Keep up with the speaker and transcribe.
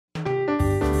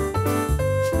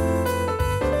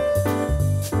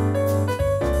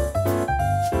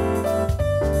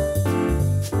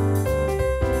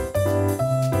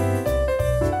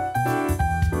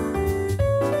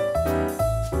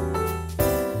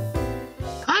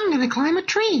climb a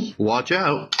tree. Watch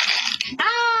out.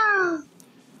 Ah!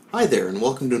 Hi there, and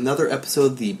welcome to another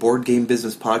episode of the Board Game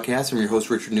Business Podcast. I'm your host,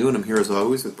 Richard New, and I'm here as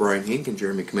always with Brian Hink and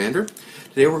Jeremy Commander.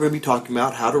 Today we're going to be talking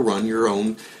about how to run your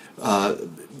own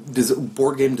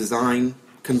board game design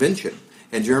convention.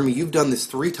 And Jeremy, you've done this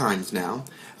 3 times now.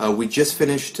 We just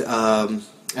finished, at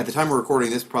the time we're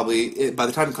recording this, probably, by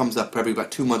the time it comes up, probably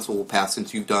about 2 months will pass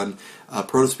since you've done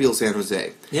Protospiel San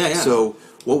Jose. Yeah. So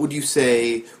what would you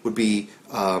say would be...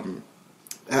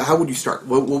 how would you start?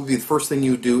 What would be the first thing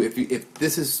you would do if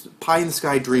this is pie in the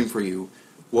sky dream for you?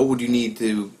 What would you need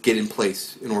to get in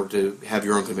place in order to have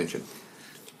your own convention?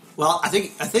 Well, I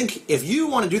think if you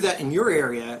want to do that in your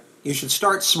area, you should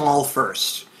start small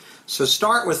first. So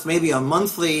start with maybe a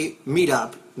monthly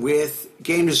meetup with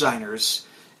game designers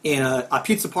in a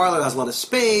pizza parlor that has a lot of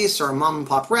space, or a mom and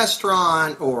pop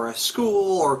restaurant, or a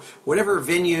school, or whatever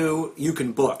venue you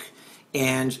can book.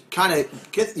 And kind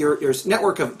of get your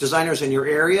network of designers in your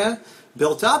area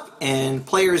built up, and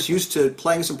players used to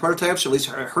playing some prototypes, or at least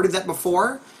heard of that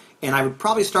before. And I would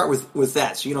probably start with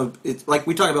that. So, it's like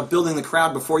we talk about building the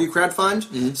crowd before you crowdfund.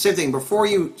 Mm-hmm. Same thing. Before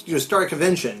you start a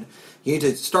convention, you need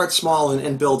to start small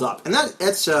and build up. And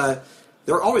that's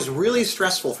they're always really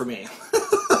stressful for me.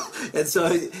 And so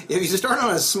if you start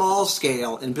on a small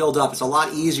scale and build up, it's a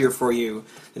lot easier for you.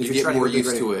 Than if you get more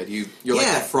used to it. You're like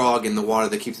that frog in the water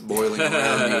that keeps boiling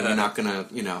around you. You're not going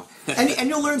to, And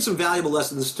you'll learn some valuable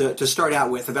lessons to start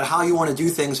out with about how you want to do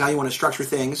things, how you want to structure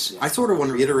things. I sort of want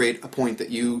to reiterate a point that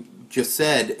you just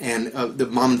said, and the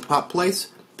mom and pop place,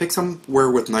 pick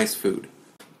somewhere with nice food.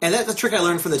 And that's a trick I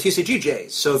learned from the TCGJs.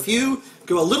 So if you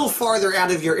go a little farther out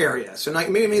of your area, so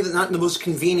maybe not in the most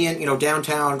convenient,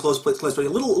 downtown, close place, but a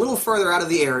little further out of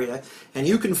the area, and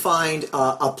you can find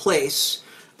a place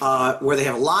where they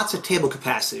have lots of table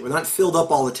capacity. We're not filled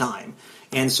up all the time.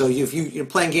 And so if you're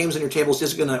playing games on your tables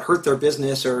isn't going to hurt their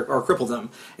business or cripple them.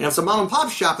 And if it's a mom and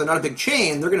pop shop, they're not a big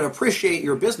chain, they're going to appreciate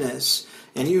your business.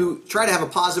 And you try to have a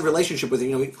positive relationship with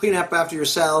it. Clean up after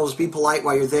yourselves, be polite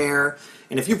while you're there.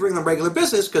 And if you bring them regular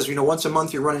business, because once a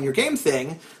month you're running your game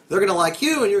thing, they're going to like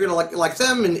you, and you're going to like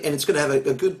them, and it's going to have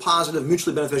a good, positive,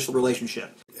 mutually beneficial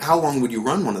relationship. How long would you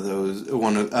run one of those?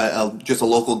 Just a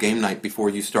local game night before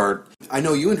you start? I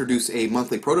know you introduce a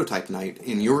monthly prototype night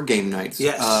in your game nights.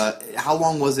 Yes. How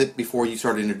long was it before you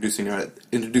started introducing that,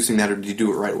 or did you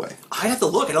do it right away? I have to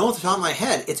look. I don't know off the top of my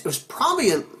head. It was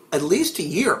probably at least a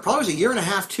year. Probably was a year and a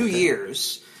half, 2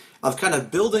 years. Of kind of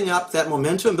building up that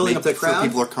momentum, building up that crowd. So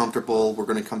people are comfortable. We're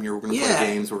going to come here. We're going to play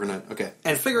games. We're going to okay.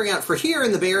 And figuring out for here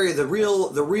in the Bay Area, the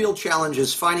real challenge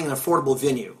is finding an affordable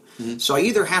venue. Mm-hmm. So I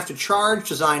either have to charge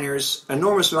designers an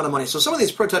enormous amount of money. So some of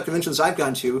these prototype conventions I've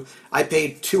gone to, I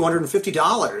paid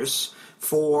 $250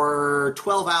 for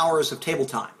 12 hours of table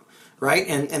time, right?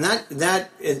 And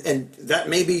that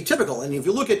may be typical. And if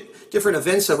you look at different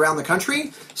events around the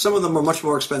country, some of them are much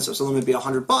more expensive. Some of them would be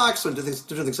 $100, some different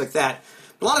things like that.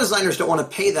 A lot of designers don't want to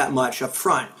pay that much up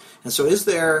front. And so is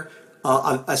there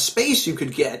a space you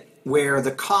could get where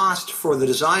the cost for the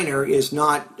designer is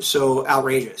not so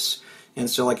outrageous? And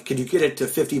so, could you get it to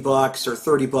 $50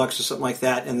 or $30 or something like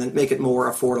that, and then make it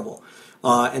more affordable?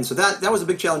 And so that was a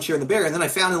big challenge here in the Bay Area. And then I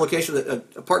found a location,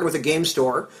 a partner with a game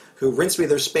store who rents me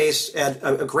their space at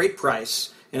a great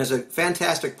price and is a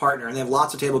fantastic partner, and they have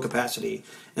lots of table capacity.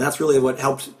 And that's really what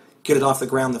helped get it off the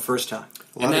ground the first time.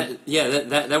 And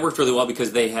that worked really well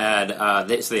because they had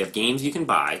so they have games you can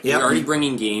buy. Yep. They're already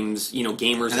bringing games,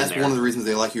 gamers. And that's in there. one of the reasons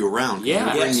they like you around. Yeah,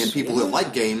 you're bringing in people that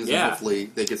like games, yeah. and hopefully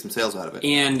they get some sales out of it.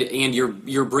 And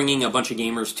you're bringing a bunch of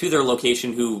gamers to their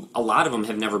location who a lot of them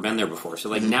have never been there before.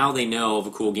 So now they know of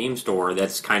a cool game store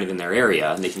that's kind of in their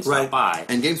area and they can stop by.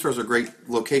 And game stores are great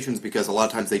locations because a lot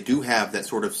of times they do have that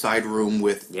sort of side room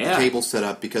with the table set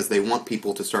up because they want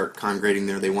people to start congregating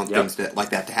there. They want things like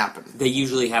that to happen. They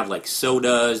usually have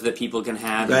sodas that people can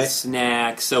have and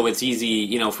snacks, so it's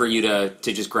easy, for you to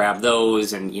just grab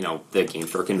those, and the game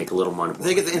store can make a little money.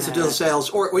 They get the incidental sales,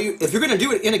 or if you're going to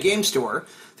do it in a game store,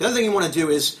 the other thing you want to do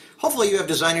is hopefully you have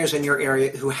designers in your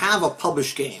area who have a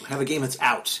published game, have a game that's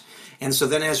out. And so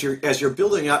then as you're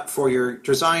building up for your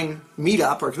design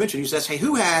meetup or convention, you say, hey,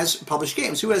 who has published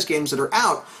games? Who has games that are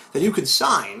out that you could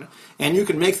sign? And you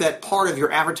can make that part of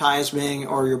your advertising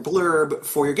or your blurb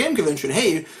for your game convention.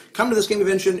 Hey, come to this game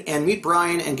convention and meet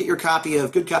Brian and get your copy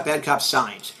of Good Cop, Bad Cop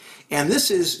signed. And this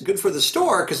is good for the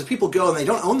store because if people go and they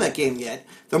don't own that game yet,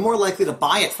 they're more likely to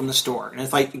buy it from the store. And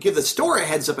if I give the store a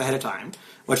heads up ahead of time,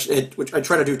 which I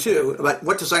try to do too, about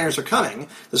what designers are coming,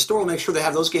 the store will make sure they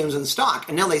have those games in stock.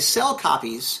 And now they sell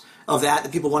copies of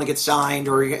that people want to get signed,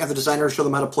 or you have the designer show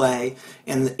them how to play,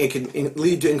 and it can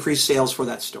lead to increased sales for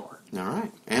that store. All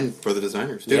right, and for the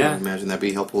designers too. Yeah. I imagine that'd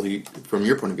be helpful from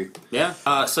your point of view.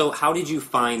 Yeah. So how did you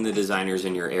find the designers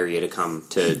in your area to come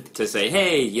to say,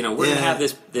 hey, we're going to have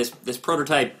this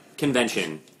prototype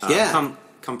convention. Come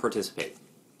participate.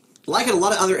 Like in a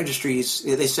lot of other industries,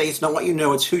 they say it's not what you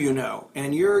know, it's who you know.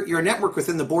 And your network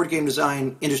within the board game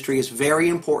design industry is very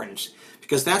important,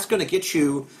 because that's going to get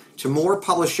you to more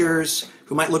publishers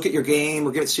who might look at your game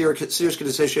or give it serious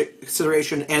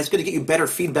consideration, and it's going to get you better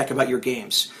feedback about your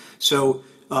games. So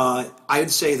I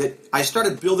would say that I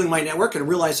started building my network and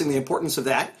realizing the importance of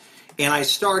that, and I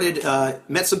started,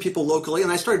 met some people locally,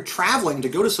 and I started traveling to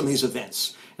go to some of these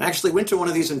events. And I actually went to one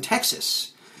of these in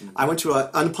Texas. I went to an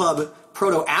Unpub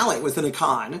Proto Alley within a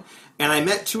con, and I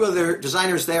met two other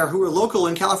designers there who were local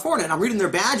in California, and I'm reading their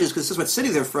badges because this is what city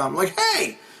they're from. I'm like,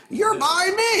 hey, you're by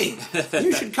me.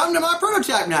 You should come to my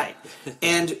prototype night.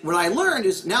 And what I learned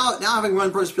is now having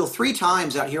run Prototype 3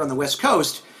 times out here on the West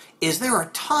Coast, is there are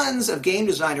tons of game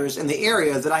designers in the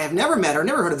area that I have never met or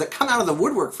never heard of that come out of the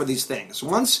woodwork for these things.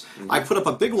 Once I put up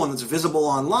a big one that's visible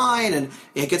online and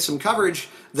it gets some coverage,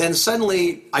 then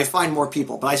suddenly I find more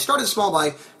people. But I started small by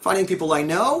finding people I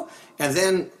know, and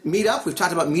then Meetup. We've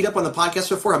talked about Meetup on the podcast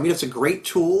before. Meetup's a great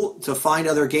tool to find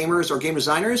other gamers or game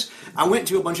designers. I went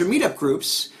to a bunch of Meetup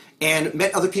groups and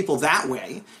met other people that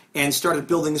way, and started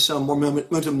building some more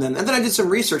momentum then. And then I did some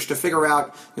research to figure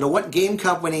out, what game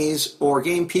companies or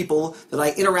game people that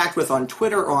I interact with on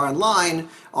Twitter or online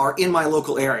are in my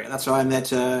local area. That's how I met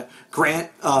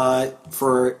Grant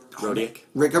for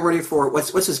Rodick for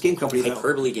what's his game company though?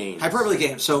 Hyperbole Games. Hyperbole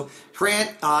Games. So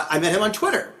Grant, I met him on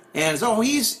Twitter. And so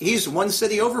he's one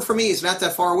city over from me. He's not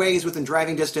that far away. He's within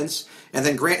driving distance. And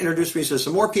then Grant introduced me to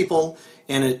some more people,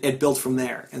 and it built from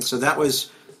there. And so that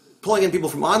was pulling in people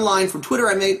from online, from Twitter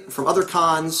I met, from other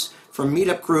cons, from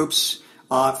meetup groups,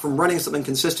 from running something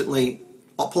consistently,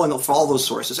 pulling up for all those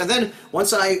sources. And then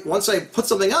once I put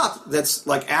something up that's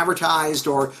like advertised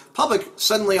or public,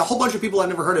 suddenly a whole bunch of people I've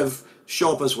never heard of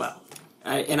show up as well.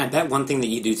 And I bet one thing that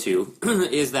you do too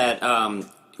is that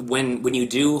when you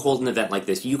do hold an event like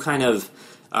this, you kind of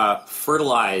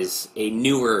fertilize a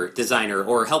newer designer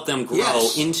or help them grow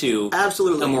into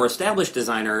absolutely a more established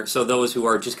designer. So those who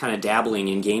are just kind of dabbling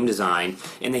in game design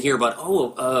and they hear about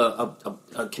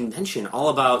a convention all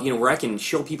about where I can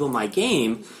show people my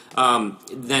game,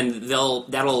 then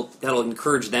that'll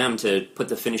encourage them to put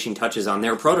the finishing touches on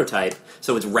their prototype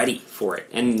so it's ready for it.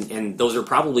 And those are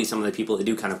probably some of the people that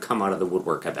do kind of come out of the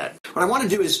woodwork, I bet. What I want to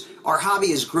do is, our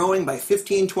hobby is growing by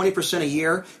 15-20% a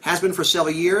year, has been for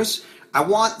several years. I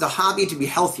want the hobby to be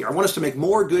healthier. I want us to make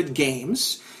more good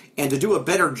games and to do a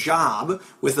better job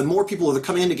with the more people that are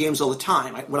coming into games all the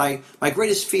time. My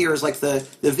greatest fear is like the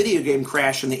video game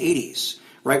crash in the 80s,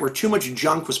 right, where too much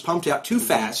junk was pumped out too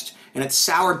fast, and it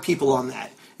soured people on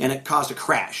that, and it caused a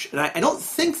crash. And I don't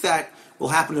think that will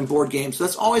happen in board games. So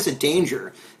that's always a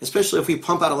danger, especially if we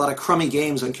pump out a lot of crummy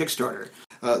games on Kickstarter.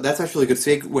 That's actually a good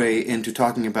segue into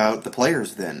talking about the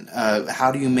players then.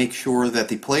 How do you make sure that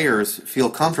the players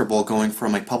feel comfortable going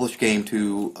from a published game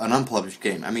to an unpublished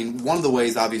game? I mean, one of the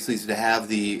ways, obviously, is to have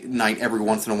the night every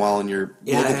once in a while in your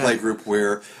local play group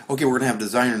where, okay, we're going to have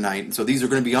designer night, and so these are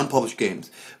going to be unpublished games.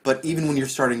 But even when you're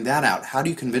starting that out, how do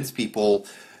you convince people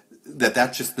that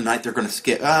that's just the night they're going to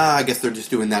skip? I guess they're just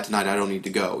doing that tonight, I don't need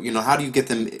to go. How do you get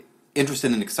them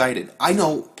interested and excited? I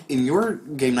know in your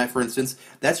game night, for instance,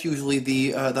 that's usually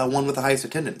the one with the highest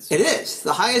attendance. It is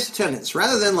the highest attendance,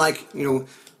 rather than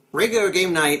regular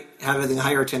game night having the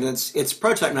higher attendance. It's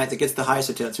prototype night that gets the highest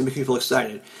attendance and make people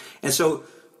excited. And so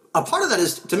a part of that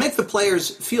is to make the players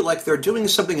feel like they're doing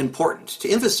something important, to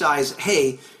emphasize,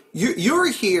 hey, you're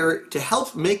here to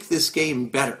help make this game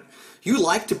better. You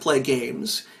like to play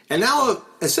games, and now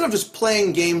instead of just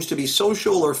playing games to be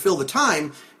social or fill the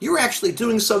time, you're actually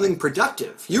doing something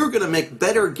productive. You're going to make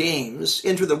better games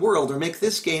into the world or make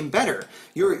this game better.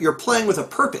 You're playing with a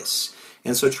purpose.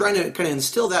 And so trying to kind of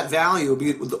instill that value would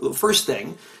be the first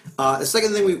thing. The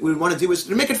second thing we want to do is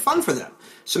to make it fun for them.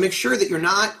 So make sure that you're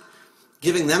not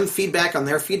giving them feedback on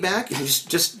their feedback. You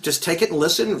just take it and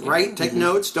listen, write, take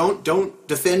notes. Don't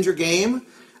defend your game.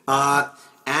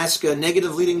 Ask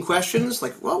negative leading questions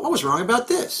like, well, what was wrong about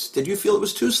this? Did you feel it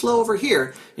was too slow over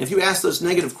here? And if you ask those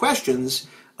negative questions,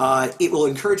 it will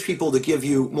encourage people to give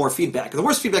you more feedback. The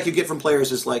worst feedback you get from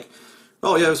players is like,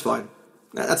 oh yeah, it was fine.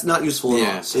 That's not useful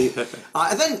at all. See,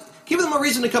 and then give them a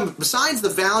reason to come. Besides the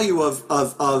value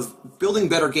of building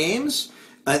better games,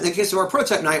 in the case of our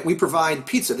prototype night, we provide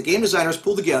pizza. The game designers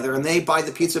pull together and they buy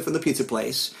the pizza from the pizza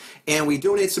place, and we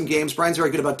donate some games. Brian's very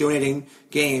good about donating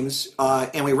games,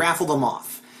 and we raffle them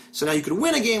off. So now you could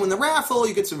win a game in the raffle,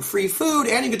 you get some free food,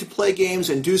 and you get to play games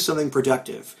and do something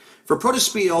productive. For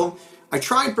Protospiel, I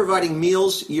tried providing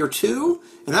meals year 2,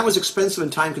 and that was expensive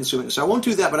and time-consuming. So I won't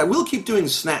do that, but I will keep doing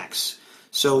snacks.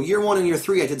 So year 1 and year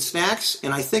 3, I did snacks,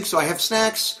 and I think so I have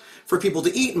snacks for people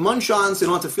to eat and munch on, so they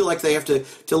don't have to feel like they have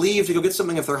to leave to go get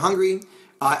something if they're hungry.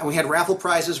 And we had raffle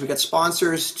prizes. We got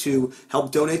sponsors to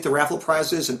help donate the raffle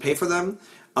prizes and pay for them.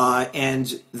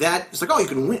 And that it's like, oh, you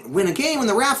can win a game in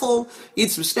the raffle,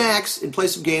 eat some snacks, and play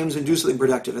some games and do something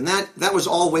productive. And that was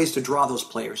all ways to draw those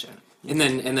players in. And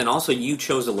then also you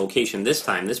chose a location this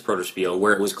time, this Protospiel,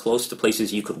 where it was close to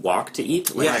places you could walk to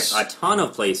eat. Like Yes. a ton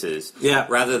of places. Yeah.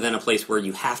 Rather than a place where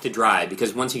you have to drive,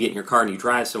 because once you get in your car and you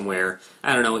drive somewhere,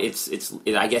 I don't know,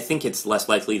 I think it's less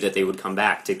likely that they would come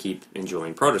back to keep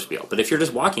enjoying Protospiel. But if you're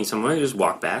just walking somewhere, you just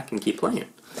walk back and keep playing.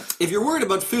 If you're worried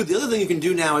about food, the other thing you can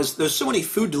do now is there's so many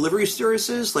food delivery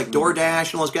services like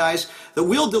DoorDash and all those guys that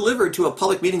will deliver to a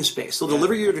public meeting space. They'll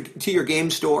deliver you to your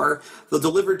game store. They'll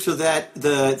deliver to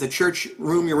the church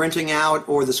room you're renting out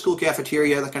or the school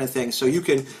cafeteria, that kind of thing. So you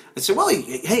can say, well,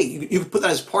 hey, you can put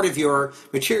that as part of your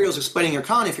materials explaining your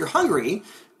con. If you're hungry,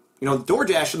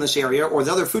 DoorDash in this area or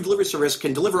the other food delivery service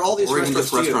can deliver all these Or even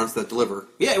restaurants just restaurants that deliver.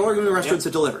 Yeah, or even restaurants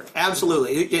that deliver.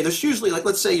 Absolutely. Yeah, there's usually, like,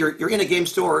 let's say you're in a game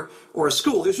store or a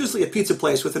school, there's usually a pizza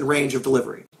place within range of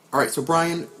delivery. All right, so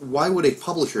Brian, why would a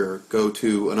publisher go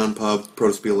to an Unpub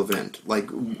Protospiel event? Like,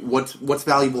 what's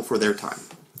valuable for their time?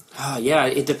 Yeah,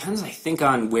 it depends, I think,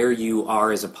 on where you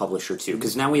are as a publisher, too.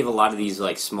 Because now we have a lot of these,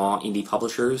 like, small indie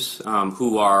publishers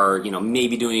who are,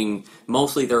 maybe doing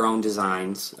mostly their own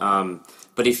designs.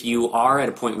 But if you are at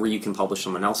a point where you can publish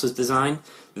someone else's design,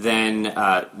 then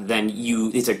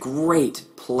it's a great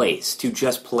place to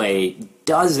just play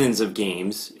dozens of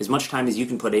games, as much time as you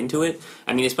can put into it.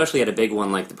 I mean, especially at a big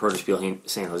one like the Protospiel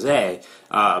San Jose,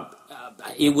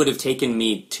 it would have taken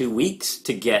me 2 weeks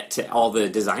to get to all the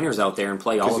designers out there and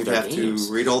play all of their games. You'd have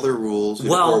to read all their rules,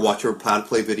 or watch a how to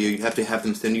play video. You'd have to have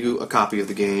them send you a copy of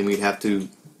the game. You'd have to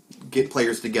get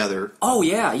players together. Oh,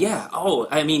 yeah. Oh,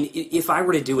 I mean, if I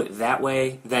were to do it that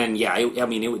way, then, yeah,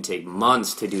 it would take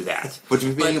months to do that. But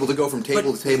you've been able to go from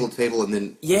table to table to table and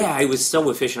then... Yeah, I was so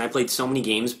efficient. I played so many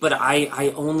games, but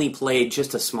I only played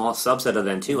just a small subset of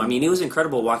them, too. I mean, it was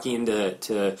incredible walking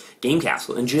into Game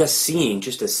Castle and just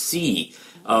a sea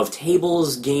of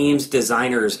tables, games,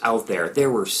 designers out there.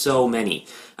 There were so many.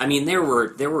 I mean, there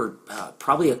were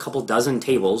probably a couple dozen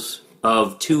tables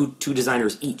of two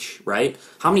designers each, right?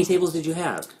 How many tables did you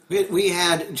have? We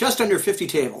had just under 50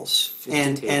 tables. 50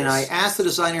 and tables. And I asked the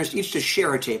designers each to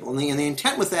share a table. And the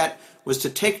intent with that was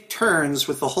to take turns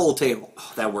with the whole table.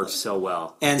 Oh, that works so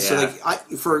well. And so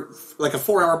for a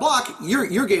 4-hour block,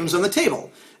 your game's on the table.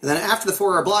 And then after the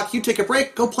 4-hour block, you take a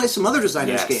break, go play some other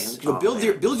designers' games. Build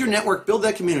your network, build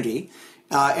that community.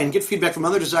 And get feedback from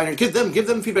other designers. Give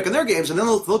them feedback on their games, and then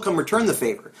they'll come return the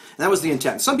favor. And that was the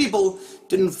intent. Some people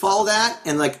didn't follow that,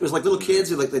 and it was like little kids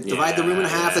who they divide the room in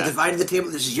half. They divided the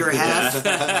table. This is your half.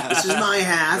 This is my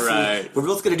half. Right. We're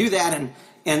both going to do that,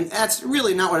 and that's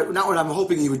really not what I'm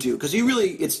hoping you would do, because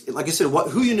it's like I said,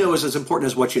 who you know is as important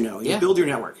as what you know. You build your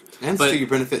network. And to your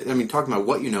benefit, I mean, talking about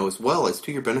what you know as well, it's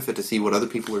to your benefit to see what other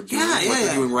people are doing, what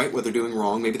they're doing right, what they're doing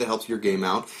wrong. Maybe that helps your game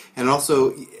out. And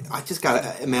also, I just got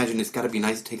to imagine it's got to be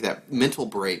nice to take that mental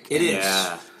break. It is.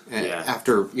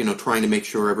 After, trying to make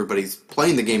sure everybody's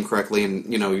playing the game correctly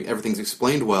and, everything's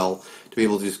explained well, to be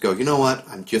able to just go, you know what,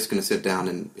 I'm just going to sit down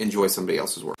and enjoy somebody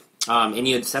else's work. And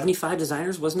you had 75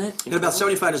 designers, wasn't it? You had about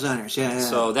 75 designers, yeah.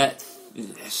 So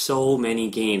so many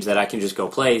games that I can just go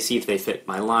play, see if they fit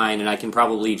my line, and I can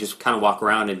probably just kind of walk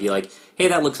around and be like, hey,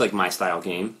 that looks like my style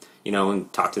game,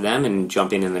 and talk to them and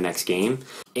jump in the next game.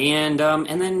 And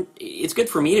then it's good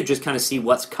for me to just kind of see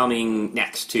what's coming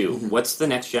next, too. Mm-hmm. What's the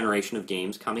next generation of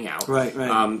games coming out? Right.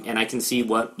 And I can see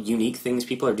what unique things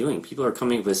people are doing. People are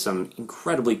coming up with some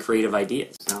incredibly creative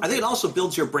ideas. I think it also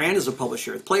builds your brand as a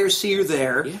publisher. The players see you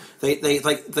there. Yeah.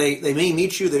 They may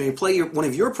meet you. They may play one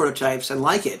of your prototypes and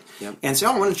like it, and say,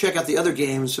 "Oh, I want to check out the other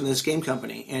games from this game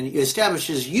company." And it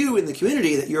establishes you in the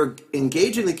community that you're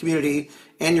engaging the community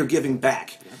and you're giving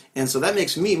back. Yeah. And so that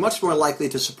makes me much more likely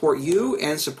to support you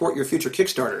and support your future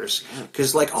Kickstarters.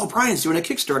 Because Brian's doing a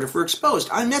Kickstarter for Exposed.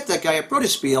 I met that guy at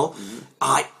Protospiel.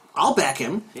 Mm-hmm. I'll back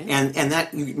him, and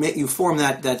that you form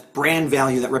that brand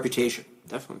value, that reputation.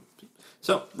 Definitely.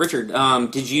 So, Richard,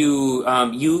 did you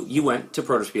you went to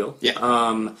Protospiel?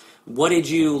 Yeah. What did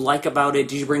you like about it?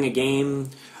 Did you bring a game?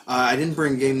 I didn't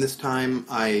bring a game this time.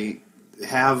 I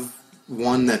have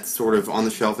one that's sort of on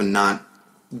the shelf and not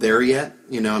there yet.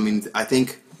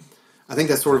 I think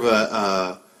that's sort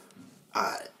of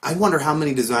I wonder how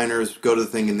many designers go to the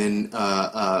thing and then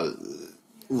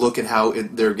look at how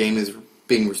their game is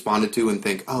being responded to and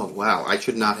think, oh wow,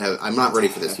 I'm not ready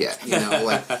for this yet. You know,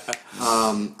 like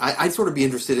I'd sort of be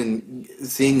interested in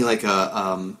seeing like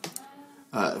a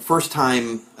first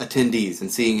time attendees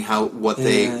and seeing what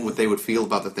they would feel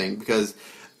about the thing, because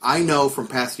I know from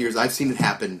past years I've seen it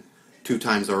happen 2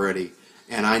 times already,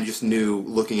 and I just knew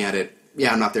looking at it,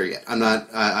 I'm not there yet. I'm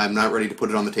not ready to put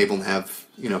it on the table and have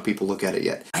people look at it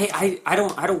yet. I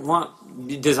don't want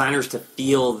designers to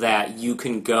feel that you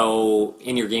can go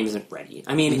and your game isn't ready.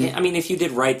 I mean, if you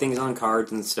did write things on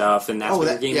cards and stuff, and that's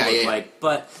what your game looked like.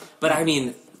 But I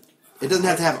mean, it doesn't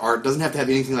have to have art. Doesn't have to have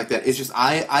anything like that. It's just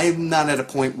I'm not at a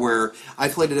point where I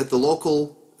played it at the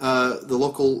local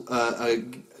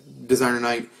designer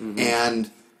night,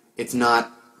 and it's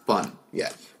not fun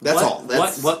yet. That's all.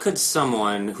 What could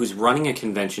someone who's running a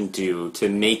convention do to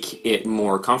make it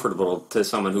more comfortable to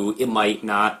someone who it might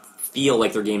not feel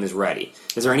like their game is ready?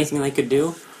 Is there anything they could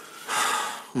do?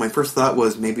 My first thought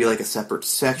was maybe like a separate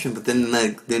section, but then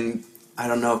I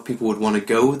don't know if people would want to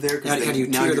go there. How do you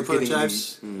tier the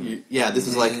prototypes? This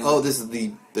is like, this is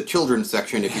the children's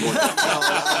section if you want to.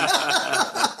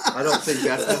 I don't think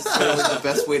that's necessarily the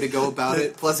best way to go about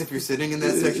it. Plus, if you're sitting in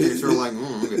that section, you're sort of like,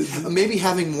 okay. Maybe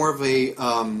having more of a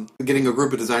getting a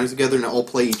group of designers together and all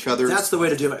play each other. That's the way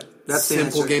to do it. That's the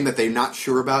simple game that they're not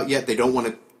sure about yet. They don't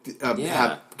want to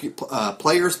have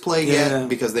players play yet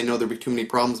because they know there'll be too many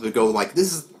problems. But go like,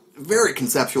 this is very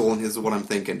conceptual, and this is what I'm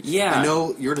thinking. Yeah, I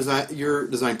know your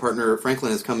design partner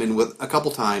Franklin has come in with a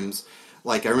couple times.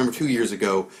 Like I remember 2 years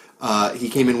ago, he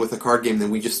came in with a card game.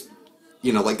 Then we just.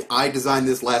 Like I designed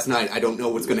this last night. I don't know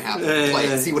what's going to happen. Play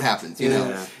it, see what happens.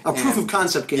 A proof of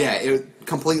concept game. Yeah,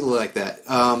 completely like that.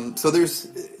 So there's,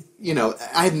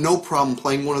 I have no problem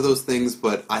playing one of those things,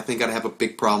 but I think I'd have a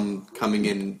big problem coming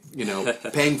in,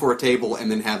 paying for a table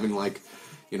and then having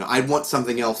I'd want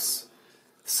something else,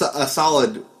 a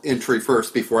solid entry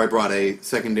first before I brought a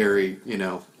secondary.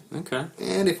 Okay.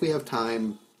 And if we have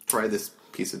time, try this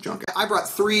piece of junk. I brought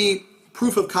 3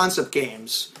 proof of concept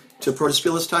games to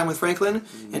Protospiel this time with Franklin,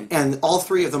 and all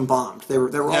 3 of them bombed. They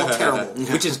were all terrible.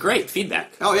 Which is great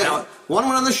feedback. Oh, yeah. Right? 1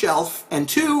 went on the shelf, and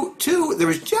two, there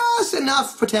was just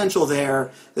enough potential there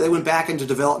that they went back into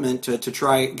development to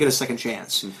try get a second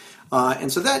chance.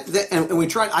 And so and we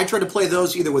tried. I tried to play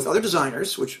those either with other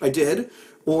designers, which I did,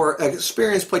 or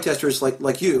experienced playtesters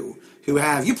like you, who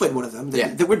you played one of them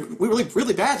that would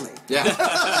really badly. Yeah.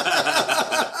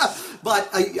 But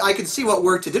I could see what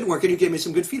worked, it didn't work, and you gave me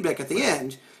some good feedback at the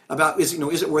end about is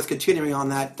it worth continuing on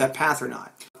that path or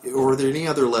not. Or are there any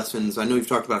other lessons? I know you've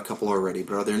talked about a couple already,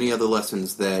 but are there any other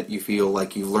lessons that you feel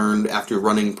like you've learned after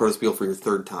running Protospiel for your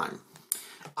 3rd time?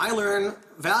 I learn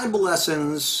valuable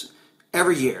lessons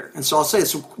every year, and so I'll say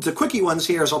the quickie ones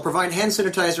here is I'll provide hand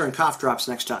sanitizer and cough drops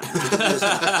next time.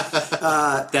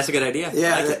 That's a good idea.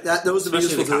 Yeah, those are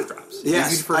especially useful. The cough drops.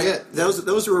 Yes, easy to forget.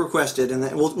 Those were requested,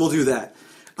 and we'll do that.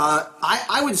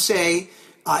 I would say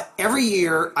every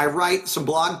year I write some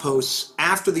blog posts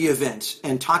after the event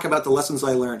and talk about the lessons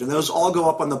I learned, and those all go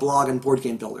up on the blog and Board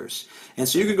Game Builders. And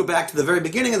so you can go back to the very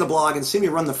beginning of the blog and see me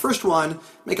run the first one,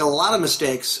 make a lot of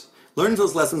mistakes, learn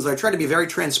those lessons. I try to be very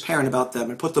transparent about them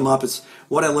and put them up as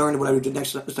what I learned and what I would do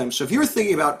next time. So if you're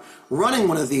thinking about running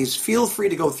one of these, feel free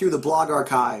to go through the blog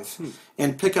archive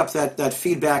and pick up that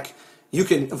feedback. You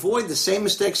can avoid the same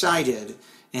mistakes I did,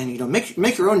 and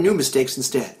make your own new mistakes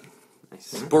instead.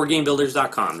 Nice.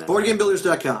 BoardGameBuilders.com. Then,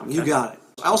 BoardGameBuilders.com. You got it.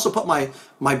 I also put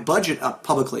my budget up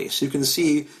publicly, so you can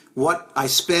see what I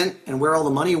spent and where all the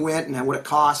money went and what it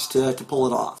cost to pull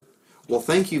it off. Well,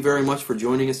 thank you very much for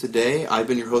joining us today. I've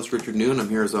been your host, Richard New, and I'm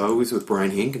here as always with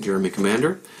Brian Hink and Jeremy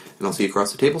Commander, and I'll see you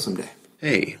across the table someday.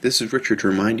 Hey, this is Richard to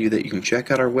remind you that you can check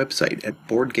out our website at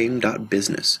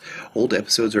boardgame.business. Old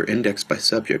episodes are indexed by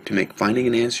subject to make finding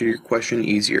an answer to your question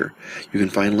easier. You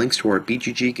can find links to our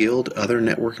BGG Guild, other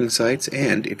networking sites,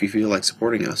 and, if you feel like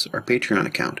supporting us, our Patreon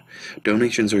account.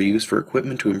 Donations are used for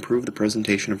equipment to improve the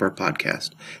presentation of our podcast.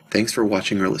 Thanks for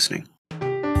watching or listening.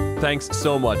 Thanks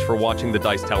so much for watching the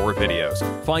Dice Tower videos.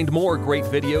 Find more great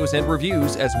videos and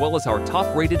reviews, as well as our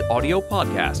top-rated audio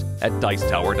podcast at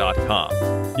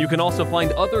Dicetower.com. You can also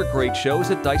find other great shows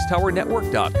at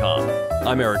Dicetowernetwork.com.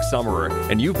 I'm Eric Summerer,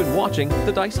 and you've been watching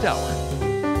The Dice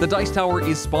Tower. The Dice Tower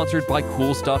is sponsored by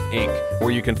Cool Stuff Inc., where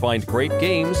you can find great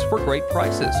games for great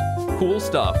prices. Cool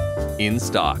stuff in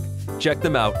stock. Check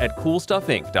them out at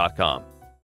CoolStuffInc.com.